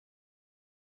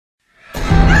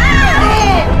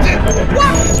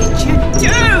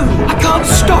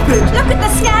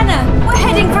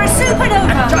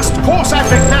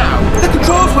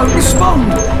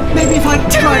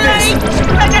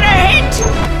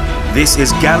This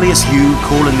is Gallius Hugh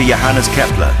calling the Johannes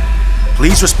Kepler.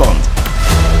 Please respond.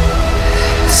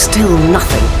 Still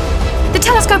nothing. The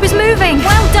telescope is moving!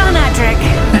 Well done, Adric!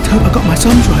 Let's hope I got my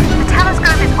sums right. The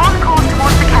telescope is on course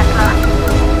towards the Kepler.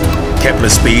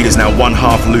 Kepler's speed is now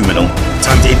 1/2 luminal.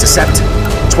 Time to intercept.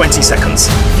 20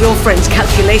 seconds. Your friend's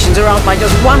calculations are out by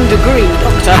just 1 degree,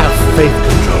 Doctor. Have faith,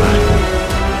 Controller.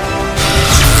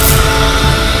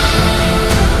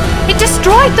 It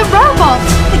destroyed the robot!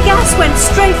 The gas went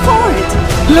straight for it.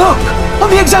 Look! On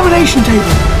the examination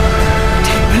table!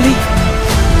 Don't believe it.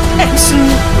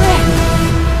 Excellent friend.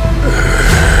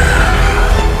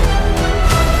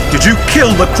 Did you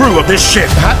kill the crew of this ship?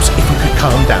 Perhaps if we could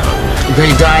calm down.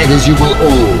 They died as you will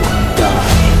all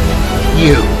die.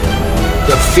 You,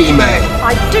 the female.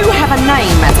 I do have a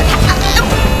name as a...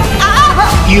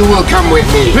 You will come with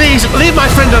me. Please, leave my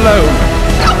friend alone.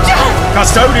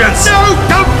 Custodians! No!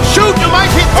 Don't shoot! You might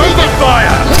hit Tegan! Open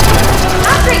fire!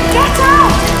 Adric, get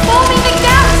out! Forming the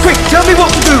gas! Quick, tell me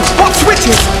what to do! What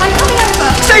switches? I'm coming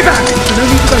over! Stay back! I don't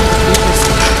need to go through this.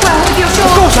 Well, if you're Of sure...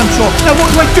 course I'm sure. Now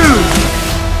what do I do?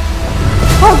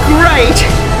 Oh, great!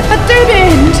 A dead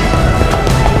end!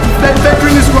 That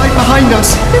veteran is right behind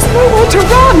us. There's nowhere to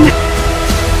run!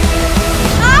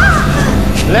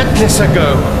 Let Nyssa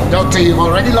go. Doctor, you've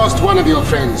already lost one of your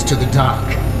friends to the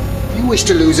dark. You wish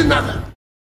to lose another.